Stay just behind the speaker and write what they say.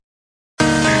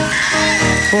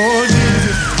Oh,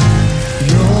 Jesus,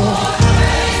 your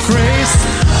grace,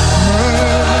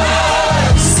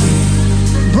 mercy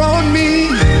brought me.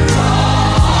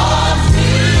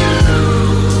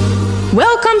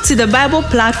 Welcome to the Bible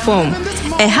Platform,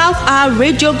 a half-hour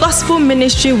radio gospel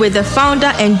ministry with the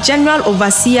founder and general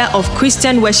overseer of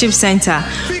Christian Worship Center,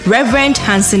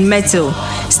 Rev.Hansen Mettle.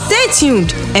 Stay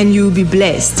tuned and you'll be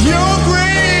blessed. Your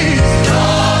grace,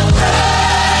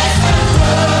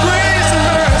 grace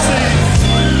and mercy,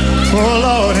 oh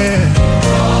Lord,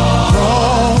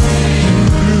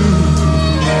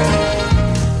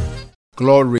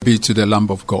 Glory be to the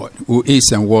Lamb of God, who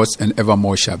is and was and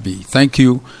evermore shall be. Thank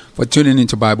you for tuning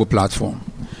into Bible Platform.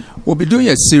 We'll be doing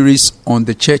a series on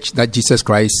the church that Jesus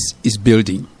Christ is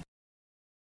building.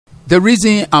 The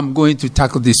reason I'm going to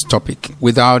tackle this topic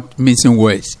without mincing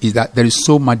words is that there is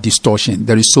so much distortion,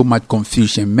 there is so much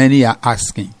confusion. Many are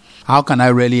asking, how can I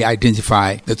really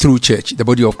identify the true church, the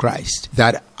body of Christ,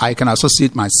 that I can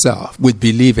associate myself with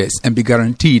believers and be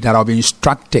guaranteed that I'll be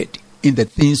instructed in the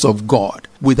things of God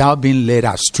without being led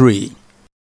astray?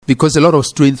 Because a lot of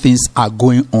strange things are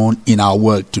going on in our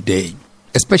world today,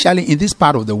 especially in this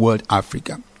part of the world,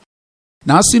 Africa.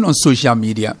 Now, I've seen on social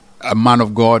media a man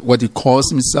of God, what he calls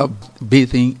himself,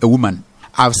 bathing a woman.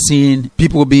 I've seen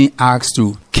people being asked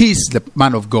to kiss the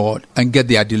man of God and get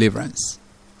their deliverance.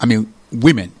 I mean,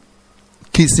 women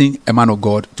kissing a man of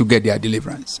God to get their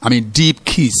deliverance. I mean, deep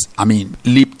kiss. I mean,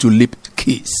 lip-to-lip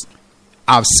kiss.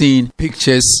 I've seen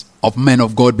pictures of men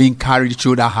of God being carried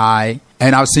shoulder high.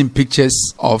 And I've seen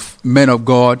pictures of men of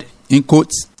God, in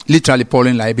quotes, literally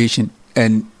pouring libation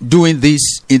and doing this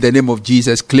in the name of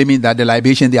Jesus, claiming that the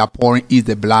libation they are pouring is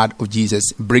the blood of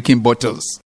Jesus, breaking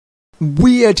bottles.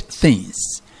 Weird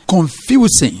things,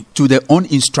 confusing to the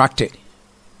uninstructed.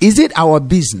 Is it our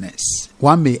business,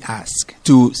 one may ask,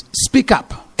 to speak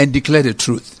up and declare the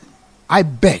truth? I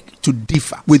beg to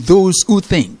differ with those who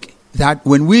think that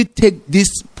when we take this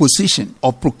position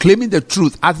of proclaiming the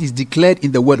truth as is declared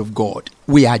in the Word of God,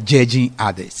 we are judging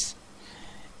others.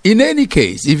 In any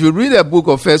case, if you read the book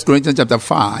of 1 Corinthians chapter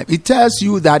 5, it tells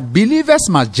you that believers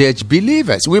must judge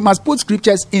believers. We must put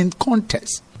scriptures in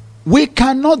context. We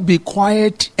cannot be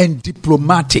quiet and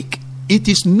diplomatic. It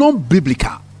is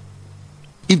non-biblical.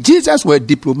 If Jesus were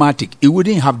diplomatic, he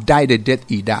wouldn't have died the death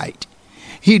he died.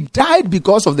 He died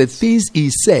because of the things he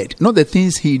said, not the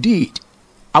things he did.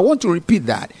 I want to repeat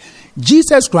that.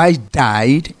 Jesus Christ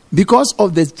died because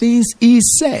of the things he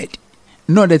said,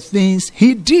 not the things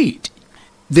he did.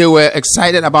 They were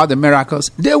excited about the miracles.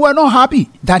 They were not happy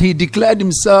that he declared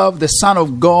himself the Son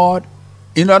of God.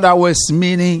 In other words,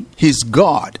 meaning he's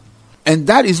God. And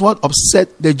that is what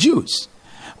upset the Jews.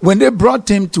 When they brought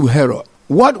him to Herod,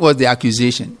 what was the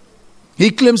accusation?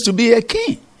 He claims to be a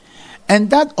king. And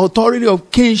that authority of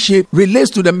kingship relates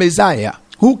to the Messiah,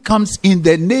 who comes in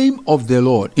the name of the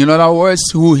Lord. In other words,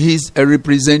 who is a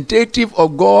representative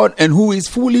of God and who is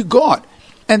fully God.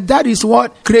 And that is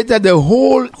what created the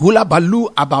whole hula baloo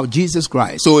about Jesus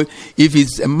Christ. So if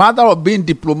it's a matter of being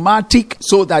diplomatic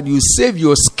so that you save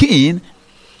your skin,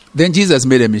 then Jesus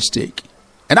made a mistake.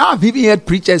 And I've even heard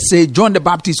preachers say John the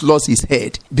Baptist lost his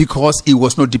head because he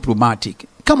was not diplomatic.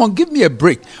 Come on, give me a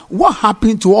break. What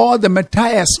happened to all the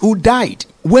martyrs who died?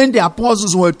 When the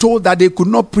apostles were told that they could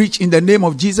not preach in the name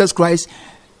of Jesus Christ,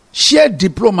 sheer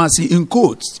diplomacy, in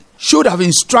quotes, should have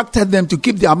instructed them to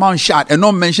keep their mouth shut and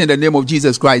not mention the name of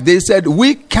Jesus Christ. They said,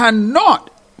 we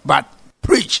cannot but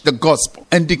preach the gospel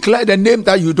and declare the name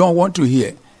that you don't want to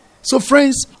hear. So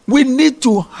friends, we need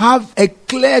to have a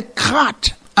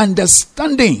clear-cut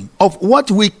understanding of what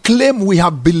we claim we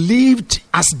have believed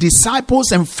as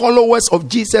disciples and followers of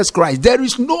Jesus Christ. There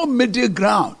is no middle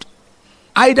ground.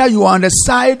 Either you are on the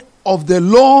side of the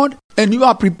Lord and you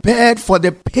are prepared for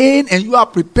the pain and you are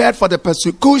prepared for the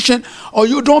persecution, or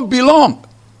you don't belong.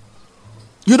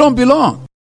 You don't belong.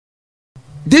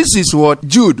 This is what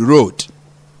Jude wrote.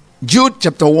 Jude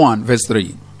chapter 1 verse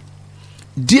 3.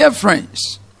 Dear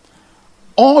friends,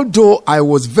 although I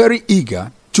was very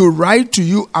eager to write to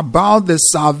you about the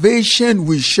salvation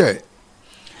we share,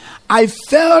 I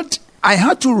felt I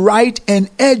had to write and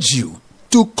urge you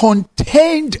to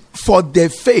contend for the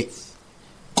faith.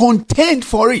 Contend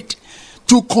for it.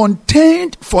 To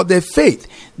contend for the faith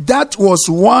that was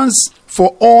once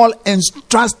for all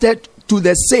entrusted to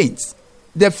the saints.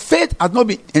 The faith has not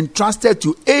been entrusted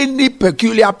to any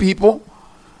peculiar people,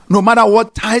 no matter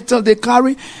what title they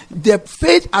carry. The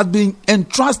faith has been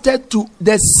entrusted to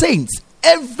the saints.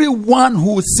 Everyone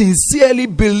who sincerely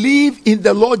believes in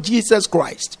the Lord Jesus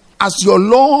Christ as your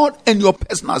Lord and your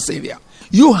personal Savior.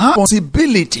 You have a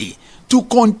responsibility to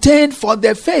contend for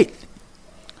the faith.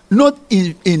 Not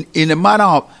in a matter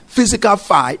of physical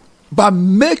fight, but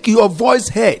make your voice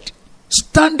heard.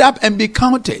 Stand up and be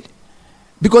counted.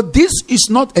 Because this is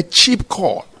not a cheap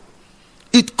call.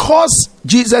 It cost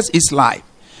Jesus his life.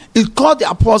 It cost the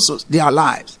apostles their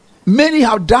lives. Many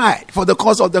have died for the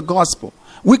cause of the gospel.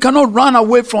 We cannot run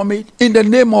away from it in the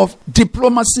name of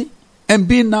diplomacy and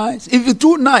being nice. If you're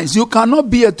too nice, you cannot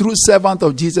be a true servant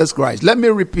of Jesus Christ. Let me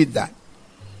repeat that.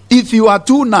 If you are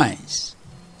too nice,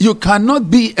 you cannot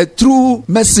be a true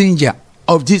messenger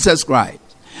of Jesus Christ.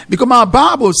 Because my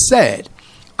Bible said,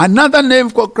 another name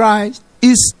for Christ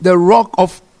is the rock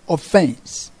of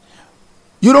offense.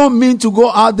 You don't mean to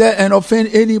go out there and offend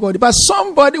anybody, but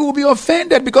somebody will be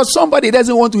offended because somebody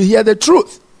doesn't want to hear the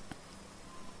truth.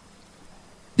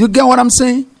 You get what I'm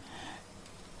saying?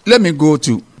 Let me go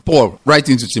to Paul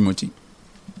writing to Timothy.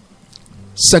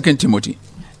 2 Timothy.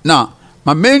 Now,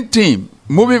 my main theme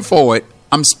moving forward,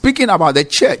 I'm speaking about the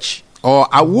church, or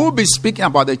I will be speaking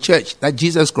about the church that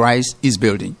Jesus Christ is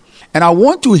building. And I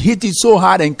want to hit it so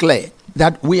hard and clear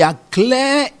that we are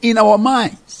clear in our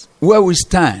minds where we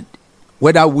stand.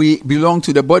 Whether we belong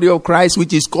to the body of Christ,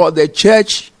 which is called the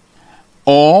church,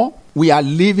 or we are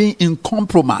living in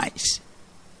compromise,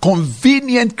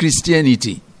 convenient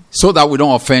Christianity, so that we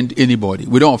don't offend anybody.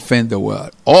 We don't offend the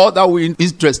world. All that we're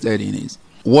interested in is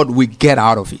what we get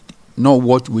out of it, not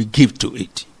what we give to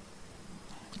it.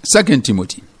 2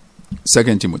 Timothy.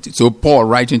 So Paul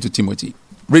writing to Timothy,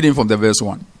 reading from the verse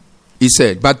 1. He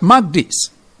said, but mark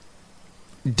this,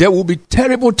 there will be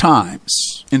terrible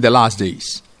times in the last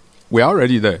days. We're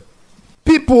already there.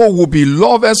 People will be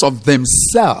lovers of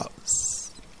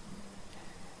themselves.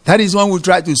 That is when we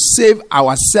try to save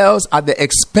ourselves at the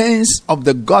expense of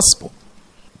the gospel.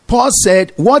 Paul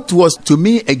said, what was to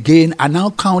me a gain, I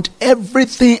now count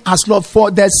everything as loss for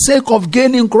the sake of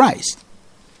gaining Christ.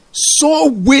 So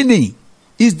winning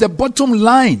is the bottom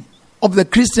line of the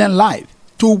Christian life.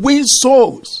 To win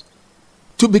souls.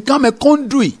 To become a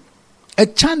conduit. A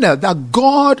channel that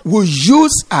God will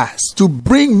use us to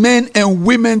bring men and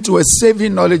women to a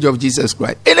saving knowledge of Jesus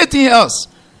Christ. Anything else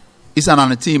is an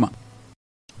anathema.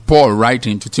 Paul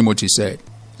writing to Timothy said,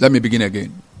 let me begin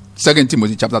again. 2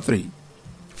 Timothy chapter 3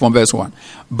 from verse 1.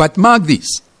 But mark this,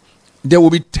 there will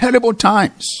be terrible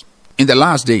times in the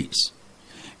last days.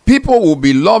 People will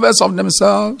be lovers of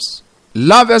themselves,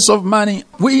 lovers of money.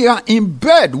 We are in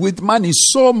bed with money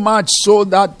so much so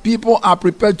that people are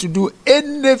prepared to do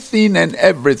anything and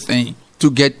everything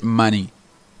to get money.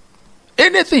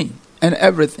 Anything and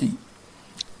everything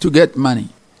to get money.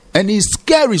 And it's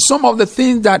scary, some of the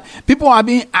things that people are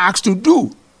being asked to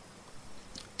do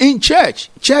in church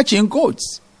in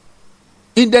quotes,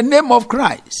 in the name of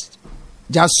Christ,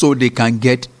 just so they can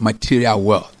get material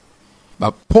wealth.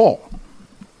 But Paul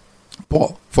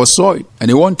foresaw it, and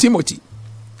he warned Timothy.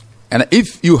 And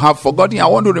if you have forgotten, I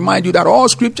want to remind you that all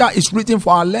scripture is written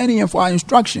for our learning and for our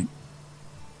instruction.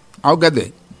 I'll get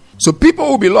there. So people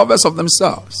will be lovers of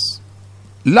themselves,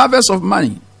 lovers of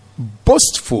money,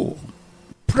 boastful,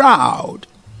 proud,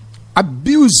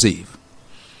 abusive,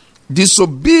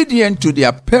 disobedient to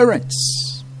their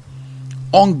parents,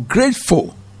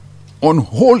 ungrateful,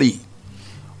 unholy,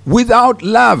 without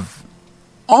love,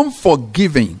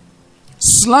 unforgiving,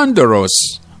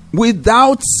 slanderous,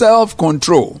 without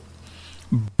self-control,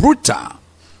 brutal,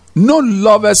 not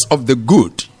lovers of the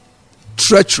good,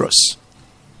 treacherous,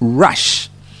 rash,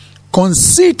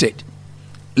 conceited,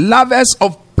 lovers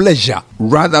of pleasure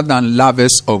rather than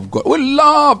lovers of God. We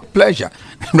love pleasure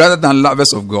rather than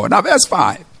lovers of God. Now verse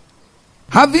 5.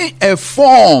 Having a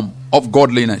form of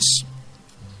godliness.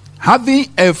 Having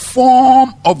a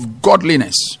form of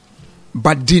godliness,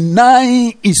 but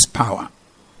denying its power.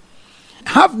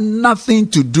 Have nothing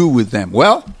to do with them.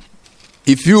 Well,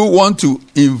 if you want to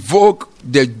invoke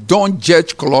the don't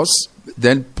judge clause,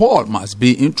 then Paul must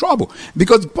be in trouble.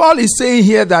 Because Paul is saying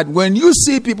here that when you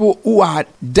see people who are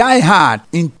diehard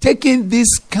in taking this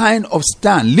kind of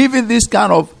stand, living this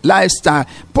kind of lifestyle,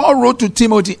 Paul wrote to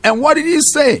Timothy, and what did he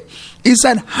say? He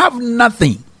said, have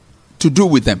nothing to do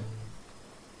with them.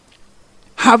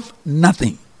 Have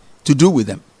nothing to do with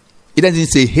them. It doesn't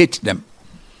say hate them.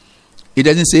 It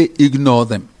doesn't say ignore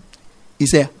them. He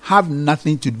said, have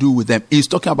nothing to do with them. He's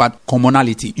talking about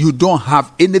commonality. You don't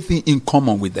have anything in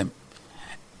common with them.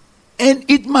 And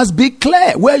it must be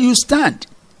clear where you stand.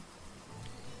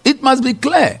 It must be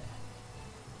clear.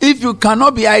 If you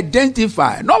cannot be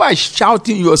identified, not by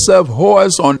shouting yourself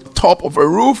hoarse on top of a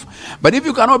roof, but if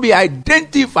you cannot be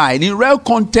identified in real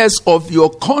context of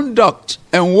your conduct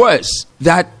and words,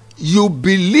 that you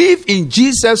believe in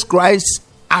Jesus Christ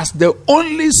as the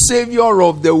only Savior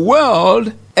of the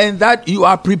world, and that you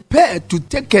are prepared to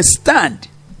take a stand,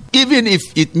 even if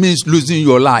it means losing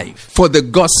your life for the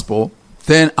gospel,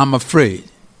 then I'm afraid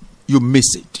you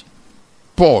miss it.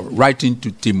 Paul writing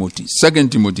to Timothy, 2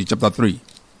 Timothy chapter 3.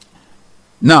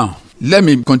 Now, let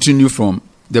me continue from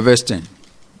the verse 10.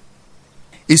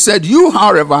 He said, you,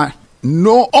 however,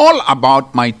 know all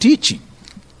about my teaching.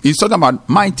 He's talking about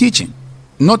my teaching,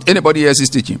 not anybody else's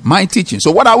teaching. My teaching.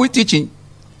 So what are we teaching?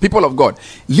 People of God,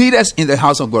 leaders in the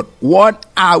house of God, what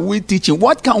are we teaching?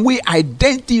 What can we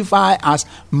identify as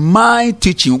my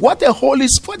teaching? What is the Holy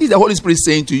Spirit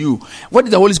saying to you? What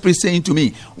is the Holy Spirit saying to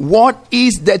me? What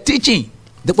is the teaching?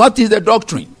 What is the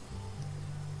doctrine?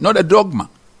 Not a dogma.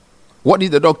 What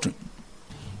is the doctrine?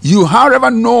 You,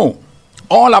 however, know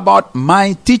all about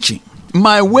my teaching,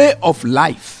 my way of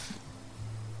life.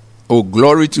 Oh,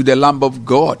 glory to the Lamb of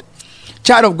God.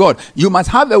 Child of God, you must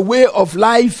have a way of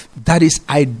life that is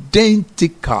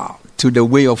identical to the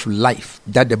way of life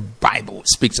that the Bible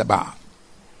speaks about.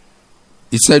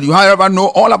 He said, you, however, know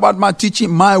all about my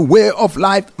teaching, my way of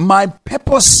life, my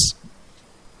purpose.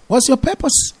 What's your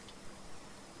purpose?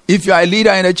 If you are a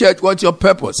leader in a church, what's your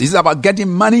purpose? Is it about getting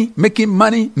money, making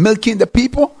money, milking the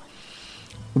people?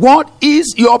 What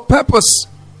is your purpose?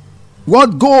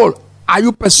 What goal are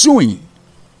you pursuing?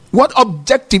 What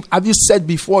objective have you set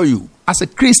before you as a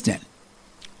Christian,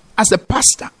 as a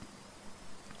pastor,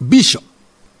 bishop,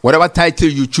 whatever title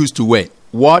you choose to wear?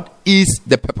 What is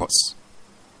the purpose?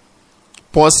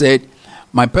 Paul said,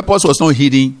 my purpose was not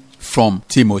hidden from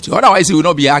Timothy. Otherwise, he would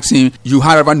not be asking, you,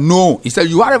 however, know. He said,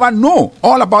 you, however, know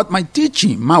all about my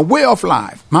teaching, my way of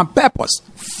life, my purpose,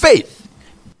 faith,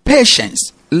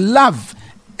 patience, love,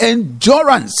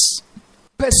 endurance,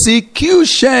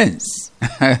 persecutions.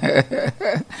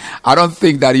 I don't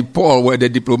think that if Paul were the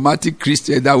diplomatic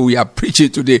Christian that we are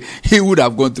preaching today, he would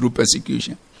have gone through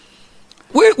persecution.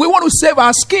 We want to save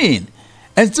our skin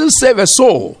and still save a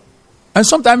soul. And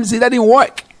sometimes it doesn't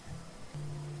work.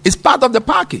 It's part of the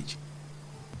package.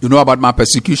 You know about my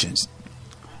persecutions.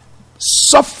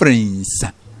 Sufferings.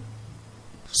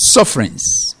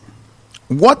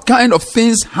 What kind of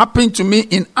things happened to me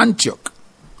in Antioch,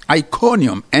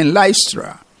 Iconium, and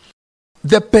Lystra?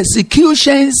 The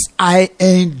persecutions I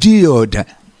endured.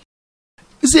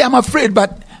 You see, I'm afraid,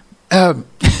 but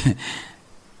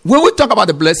when we talk about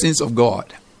the blessings of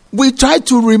God, we try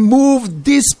to remove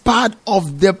this part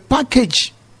of the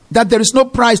package, that there is no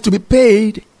price to be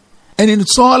paid, and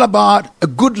it's all about a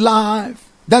good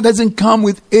life that doesn't come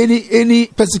with any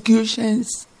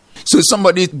persecutions. So if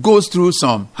somebody goes through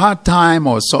some hard time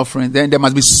or suffering, then there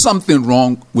must be something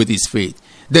wrong with his faith.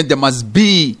 Then there must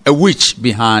be a witch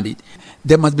behind it.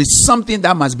 There must be something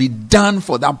that must be done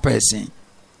for that person.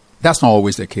 That's not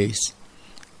always the case.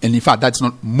 And in fact,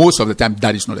 most of the time,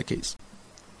 that is not the case.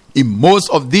 In most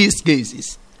of these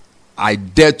cases, I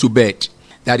dare to bet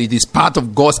that it is part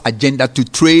of God's agenda to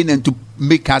train and to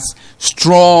make us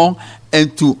strong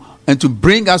and to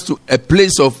bring us to a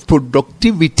place of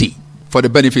productivity for the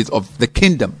benefit of the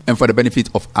kingdom and for the benefit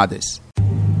of others.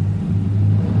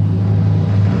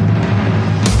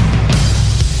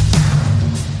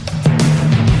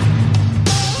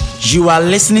 You are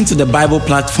listening to the Bible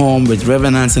platform with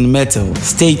Rev.Hansen Mettle.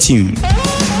 Stay tuned.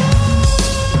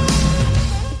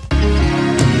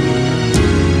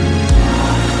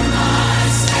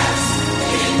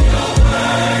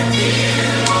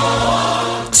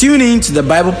 Tune in to the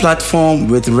Bible platform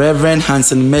with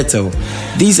Rev.Hansen Mettle.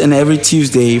 This and every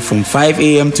Tuesday from 5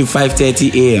 a.m. to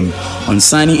 5:30 a.m. on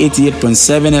Sunny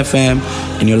 88.7 FM,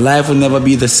 and your life will never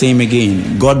be the same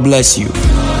again. God bless you.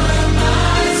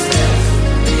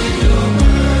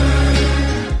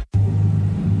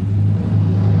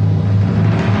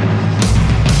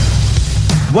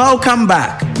 Welcome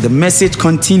back. The message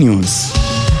continues.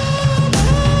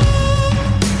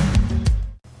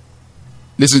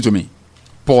 Listen to me.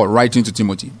 Paul writing to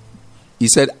Timothy. He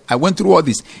said, I went through all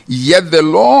this, yet the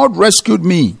Lord rescued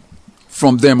me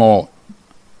from them all.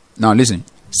 Now listen,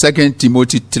 2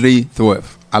 Timothy 3:12.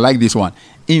 I like this one.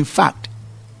 In fact,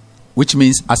 which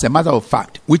means as a matter of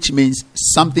fact, which means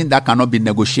something that cannot be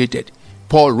negotiated.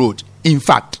 Paul wrote, in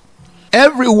fact,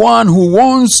 everyone who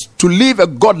wants to live a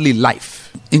godly life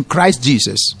in Christ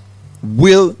Jesus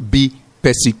will be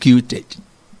persecuted.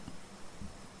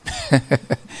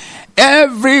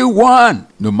 Everyone,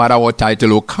 no matter what title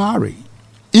you carry.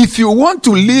 If you want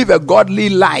to live a godly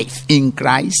life in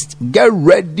Christ, get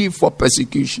ready for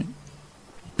persecution.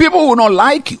 People will not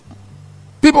like you.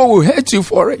 People will hate you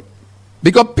for it.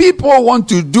 Because people want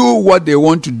to do what they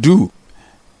want to do.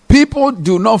 People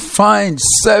do not find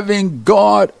serving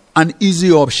God an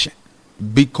easy option.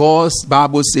 Because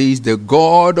Bible says the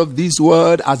God of this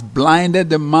world has blinded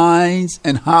the minds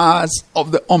and hearts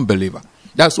of the unbeliever.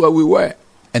 That's where we were.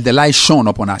 And the light shone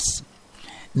upon us.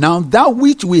 Now that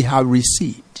which we have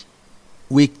received,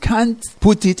 we can't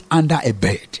put it under a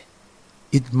bed.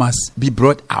 It must be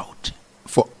brought out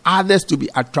for others to be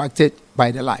attracted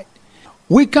by the light.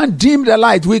 We can't dim the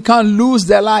light. We can't lose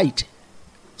the light,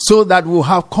 so that we'll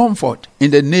have comfort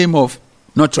in the name of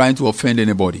not trying to offend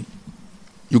anybody.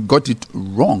 You got it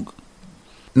wrong.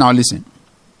 Now listen.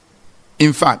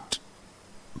 In fact,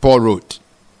 Paul wrote,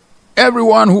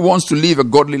 everyone who wants to live a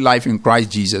godly life in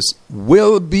Christ Jesus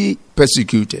will be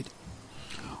persecuted,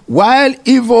 while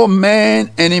evil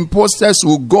men and impostors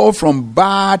will go from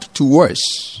bad to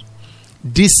worse,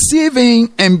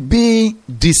 deceiving and being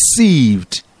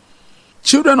deceived.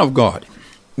 Children of God,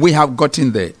 we have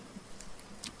gotten there.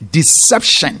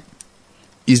 Deception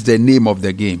is the name of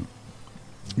the game.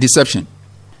 Deception.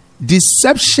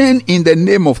 Deception in the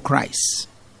name of Christ.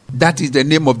 That is the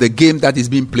name of the game that is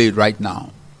being played right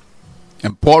now.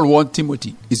 And Paul warned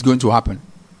Timothy, it's going to happen.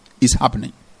 It's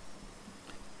happening.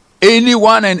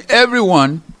 Anyone and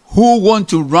everyone who want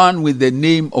to run with the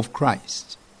name of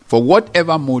Christ, for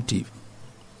whatever motive,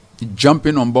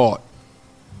 jumping on board,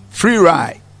 free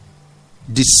ride,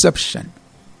 deception.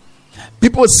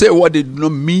 People say what they do not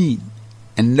mean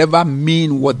and never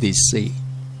mean what they say.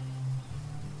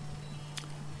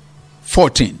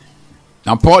 14.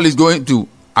 Now Paul is going to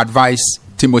advise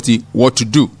Timothy what to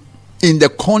do in the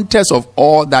context of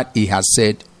all that he has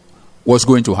said was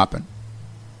going to happen.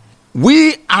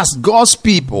 We as God's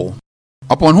people,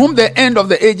 upon whom the end of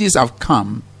the ages have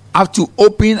come, have to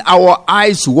open our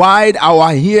eyes wide,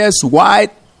 our ears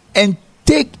wide, and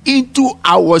take into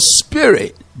our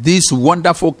spirit this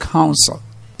wonderful counsel,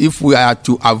 if we are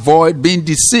to avoid being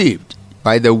deceived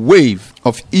by the wave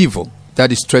of evil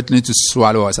that is threatening to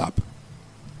swallow us up.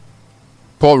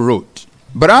 Paul wrote,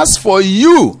 but as for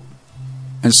you,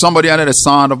 and somebody under the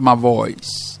sound of my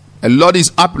voice, a lot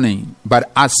is happening,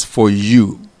 but as for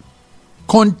you,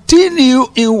 continue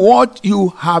in what you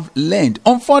have learned.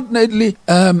 Unfortunately,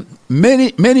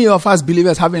 many of us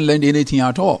believers haven't learned anything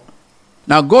at all.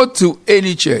 Now go to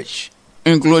any church,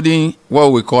 including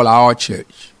what we call our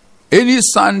church. Any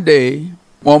Sunday,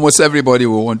 almost everybody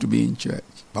will want to be in church.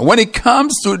 But when it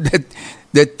comes to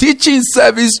the teaching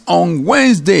service on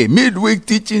Wednesday, midweek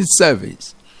teaching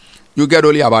service, you get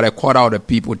only about a quarter of the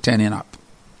people turning up.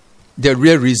 The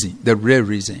real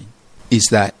reason is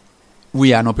that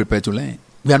we are not prepared to learn.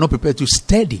 We are not prepared to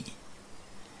study.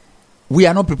 We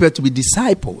are not prepared to be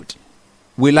discipled.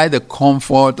 We like the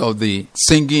comfort of the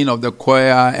singing of the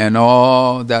choir and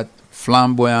all that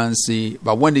flamboyancy.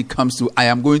 But when it comes to, I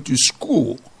am going to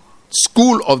school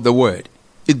of the word,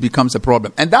 it becomes a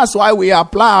problem. And that's why we are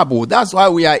pliable. That's why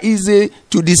we are easy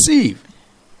to deceive.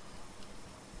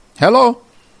 Hello?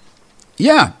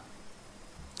 Yeah.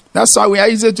 That's why we are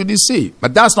easy to deceive.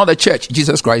 But that's not the church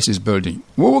Jesus Christ is building.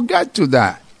 We will get to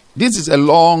that. This is a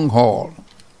long haul.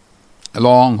 A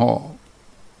long haul.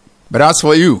 But as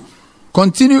for you,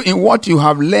 continue in what you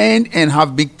have learned and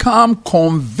have become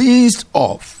convinced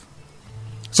of.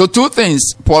 So 2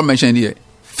 things Paul mentioned here.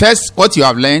 First, what you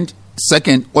have learned.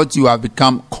 Second, what you have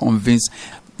become convinced.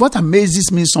 What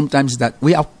amazes me sometimes is that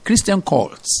we have Christian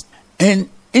cults. And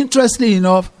interestingly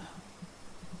enough,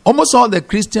 almost all the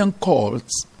Christian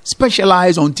cults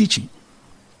specialize on teaching.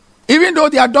 Even though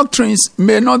their doctrines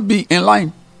may not be in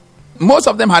line. Most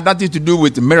of them had nothing to do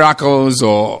with miracles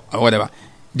or whatever.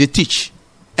 They teach.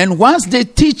 And once they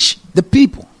teach the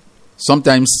people,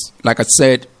 sometimes, like I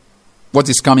said, what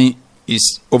is coming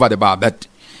is over the bar. But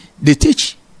they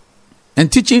teach.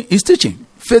 And teaching is teaching.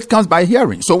 Faith comes by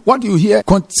hearing. So what you hear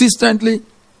consistently,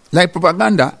 like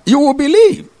propaganda, you will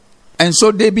believe. And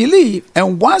so they believe.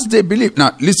 And once they believe,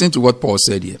 now listen to what Paul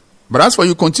said here. But as for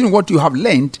you, continue what you have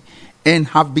learned and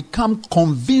have become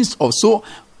convinced of. So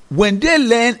when they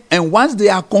learn and once they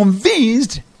are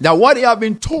convinced that what they have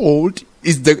been told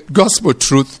is the gospel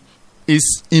truth,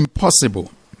 it's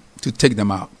impossible to take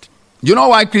them out. You know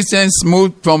why Christians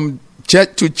move from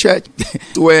church to church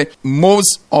where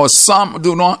most or some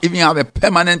do not even have a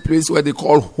permanent place where they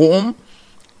call home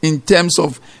in terms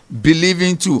of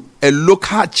believing to a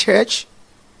local church?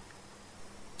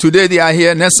 Today they are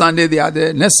here, next Sunday they are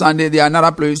there, next Sunday they are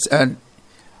another place, and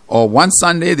or one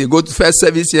Sunday they go to first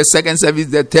service here, second service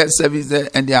there, third service there,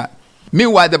 and they are.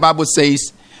 Meanwhile, the Bible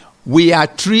says, we are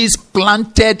trees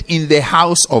planted in the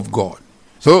house of God.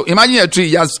 So imagine a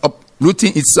tree just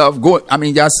uprooting itself,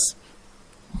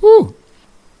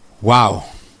 wow.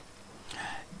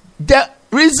 The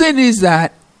reason is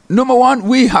that, number one,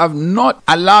 we have not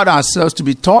allowed ourselves to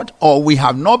be taught, or we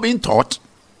have not been taught.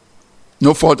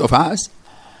 No fault of ours.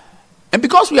 And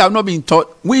because we have not been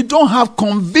taught, we don't have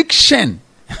conviction.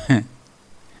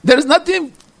 There is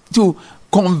nothing to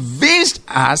convince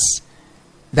us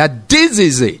that this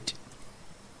is it.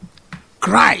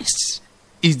 Christ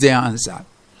is the answer.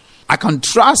 I can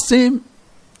trust him.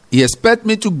 He expects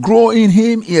me to grow in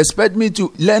him. He expects me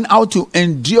to learn how to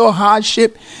endure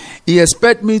hardship. He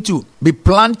expects me to be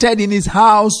planted in his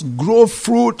house, grow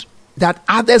fruit that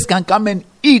others can come and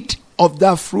eat of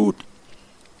that fruit.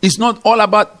 It's not all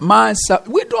about myself.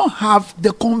 We don't have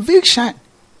the conviction.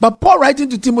 But Paul, writing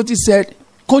to Timothy, said,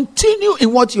 continue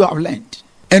in what you have learned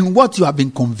and what you have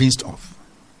been convinced of,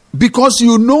 because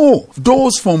you know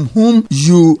those from whom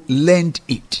you learned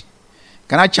it.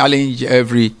 Can I challenge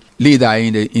every leader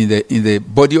in the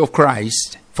body of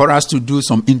Christ for us to do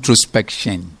some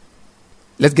introspection?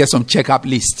 Let's get some checkup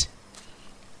list.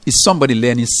 Is somebody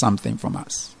learning something from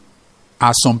us?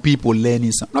 Are some people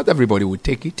learning something? Not everybody will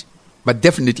take it, but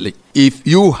definitely, if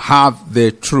you have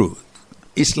the truth,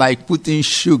 it's like putting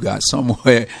sugar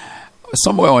somewhere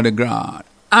on the ground.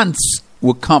 Ants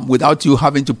will come without you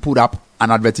having to put up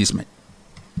an advertisement.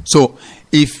 So,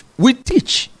 if we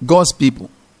teach God's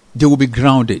people, they will be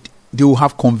grounded. They will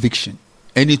have conviction.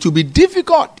 And it will be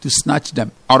difficult to snatch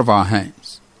them out of our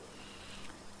hands.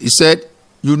 He said,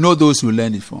 you know those who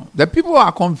learn it from. The people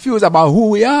are confused about who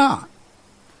we are,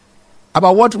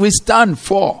 about what we stand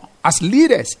for as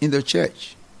leaders in the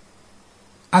church,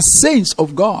 as saints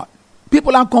of God.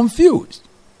 People are confused.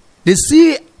 They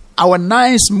see our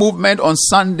nice movement on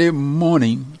Sunday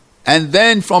morning, and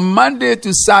then from Monday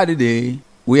to Saturday,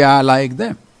 we are like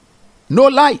them. No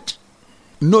light,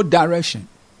 no direction.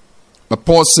 But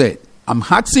Paul said, I'm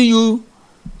asking you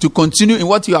to continue in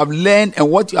what you have learned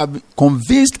and what you have been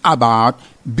convinced about,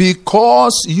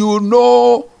 because you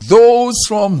know those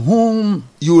from whom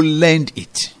you learned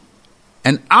it.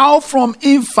 And how from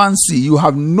infancy you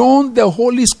have known the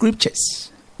Holy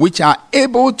Scriptures, which are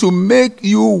able to make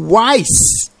you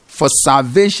wise for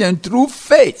salvation through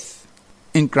faith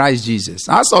in Christ Jesus.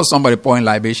 I saw somebody pouring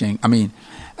libation.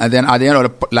 And then at the end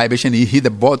of the libation, he hit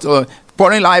the bottle,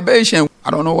 pouring libation.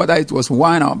 I don't know whether it was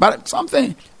wine or, but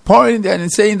something. Pouring there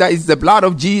and saying that it's the blood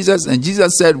of Jesus. And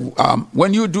Jesus said,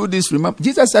 when you do this, remember,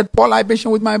 Jesus said, pour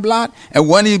libation with my blood. And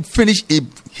when he finished, he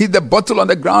hit the bottle on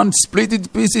the ground, split it to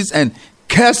pieces, and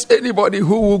cursed anybody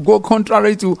who will go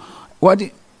contrary to what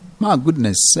my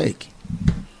goodness sake.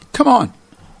 Come on,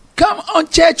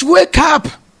 church, wake up.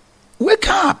 Wake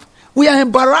up. We are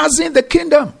embarrassing the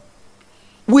kingdom.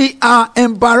 We are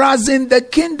embarrassing the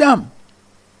kingdom.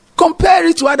 Compare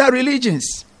it to other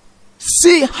religions.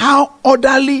 See how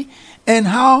orderly and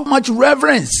how much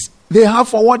reverence they have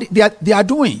for what they are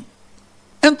doing.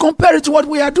 And compare it to what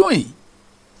we are doing.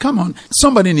 Come on.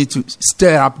 Somebody needs to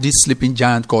stir up this sleeping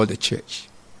giant called the church.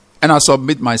 And I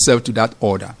submit myself to that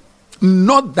order.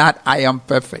 Not that I am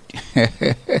perfect.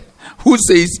 Who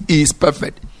says he is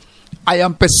perfect? I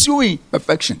am pursuing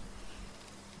perfection.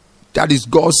 That is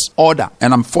God's order.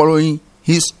 And I'm following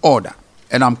his order.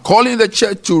 And I'm calling the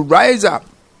church to rise up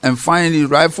and find its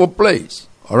rightful place.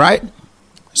 All right?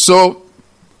 So,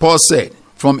 Paul said,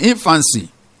 from infancy,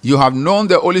 you have known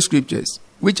the Holy Scriptures,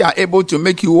 which are able to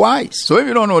make you wise. So if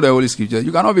you don't know the Holy Scriptures,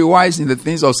 you cannot be wise in the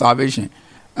things of salvation.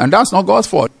 And that's not God's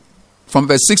fault. From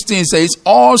verse 16, it says,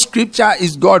 all Scripture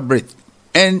is God-breathed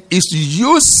and is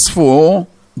useful.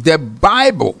 The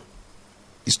Bible,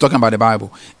 he's talking about the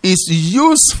Bible, is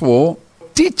useful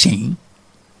teaching,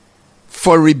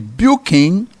 for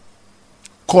rebuking,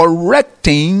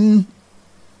 correcting,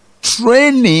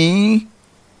 training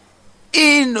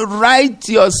in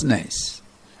righteousness.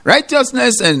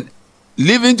 Righteousness and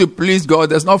living to please God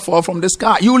does not fall from the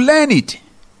sky. You learn it.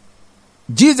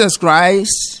 Jesus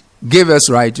Christ gave us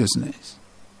righteousness.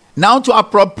 Now to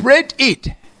appropriate it,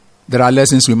 there are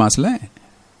lessons we must learn.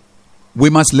 We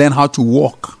must learn how to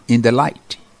walk in the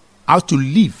light, how to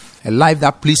live a life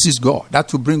that pleases God,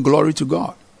 that will bring glory to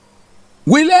God.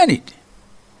 We learn it.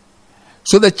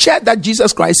 So the church that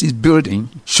Jesus Christ is building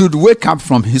should wake up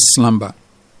from his slumber.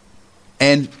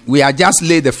 And we are just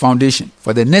laid the foundation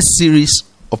for the next series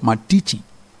of my teaching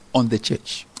on the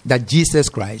church that Jesus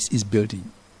Christ is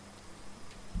building.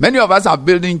 Many of us are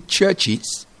building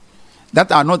churches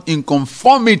that are not in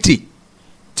conformity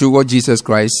to what Jesus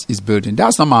Christ is building.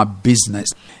 That's not my business.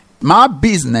 My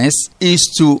business is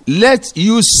to let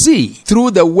you see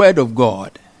through the word of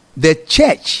God the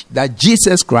church that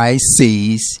Jesus Christ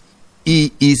says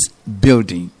he is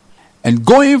building. And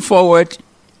going forward,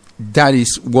 that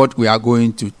is what we are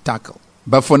going to tackle.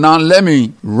 But for now, let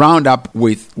me round up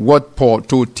with what Paul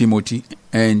told Timothy.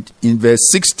 And in verse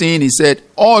 16, he said,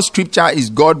 all Scripture is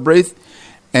God-breathed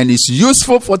and is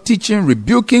useful for teaching,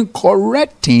 rebuking,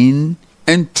 correcting,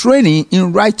 and training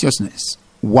in righteousness.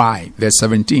 Why? Verse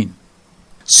 17.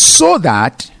 So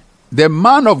that the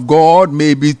man of God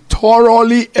may be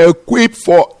thoroughly equipped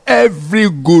for every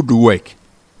good work.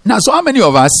 Now, so how many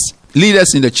of us,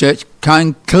 leaders in the church,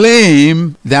 can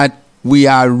claim that we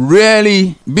are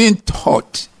really being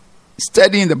taught,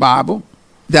 studying the Bible,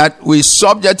 that we're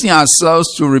subjecting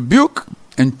ourselves to rebuke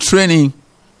and training,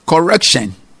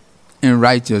 correction in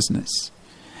righteousness?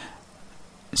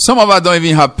 Some of us don't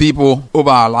even have people over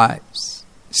our lives.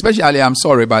 Especially, I'm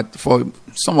sorry, but for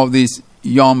some of these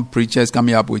young preachers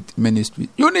coming up with ministry,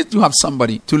 you need to have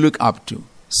somebody to look up to.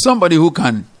 Somebody who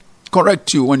can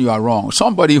correct you when you are wrong.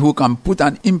 Somebody who can put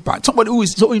an impact. Somebody who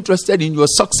is so interested in your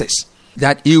success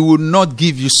that he will not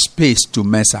give you space to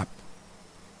mess up.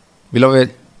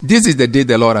 Beloved, this is the day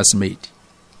the Lord has made.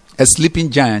 A sleeping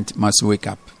giant must wake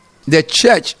up. The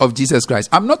church of Jesus Christ.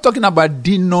 I'm not talking about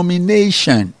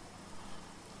denomination.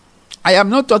 I am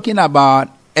not talking about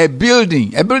a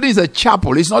building. A building is a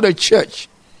chapel. It's not a church.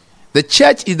 The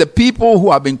church is the people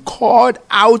who have been called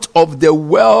out of the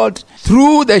world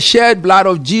through the shed blood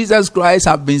of Jesus Christ,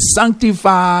 have been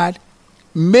sanctified,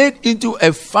 made into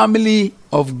a family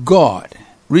of God,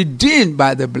 redeemed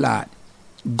by the blood.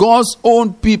 God's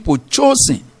own people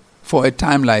chosen for a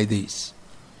time like this.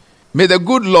 May the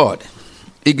good Lord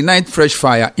ignite fresh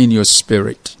fire in your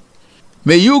spirit.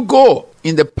 May you go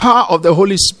in the power of the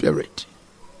Holy Spirit,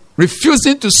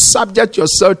 refusing to subject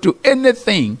yourself to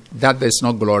anything that does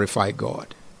not glorify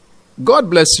God. God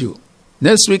bless you.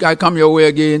 Next week I come your way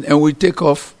again and we take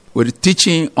off with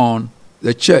teaching on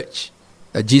the church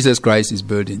that Jesus Christ is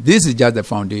building. This is just the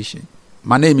foundation.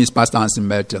 My name is Pastor Hansen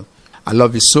Mettle. I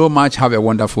love you so much. Have a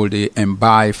wonderful day and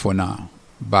bye for now.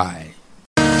 Bye.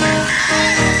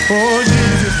 Oh,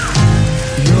 Jesus,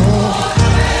 your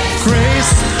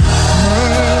grace,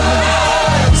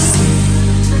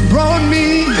 mercy brought me.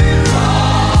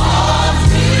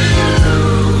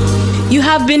 You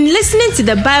have been listening to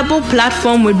the Bible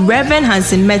platform with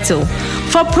Rev.Hansen Mettle.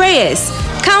 For prayers,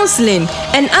 counseling,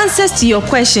 and answers to your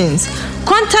questions,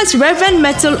 contact Reverend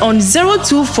Mettle on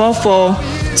 0244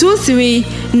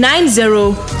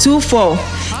 239024.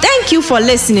 Thank you for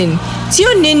listening.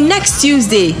 Tune in next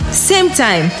Tuesday, same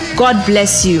time. God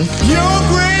bless you. Your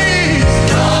grace.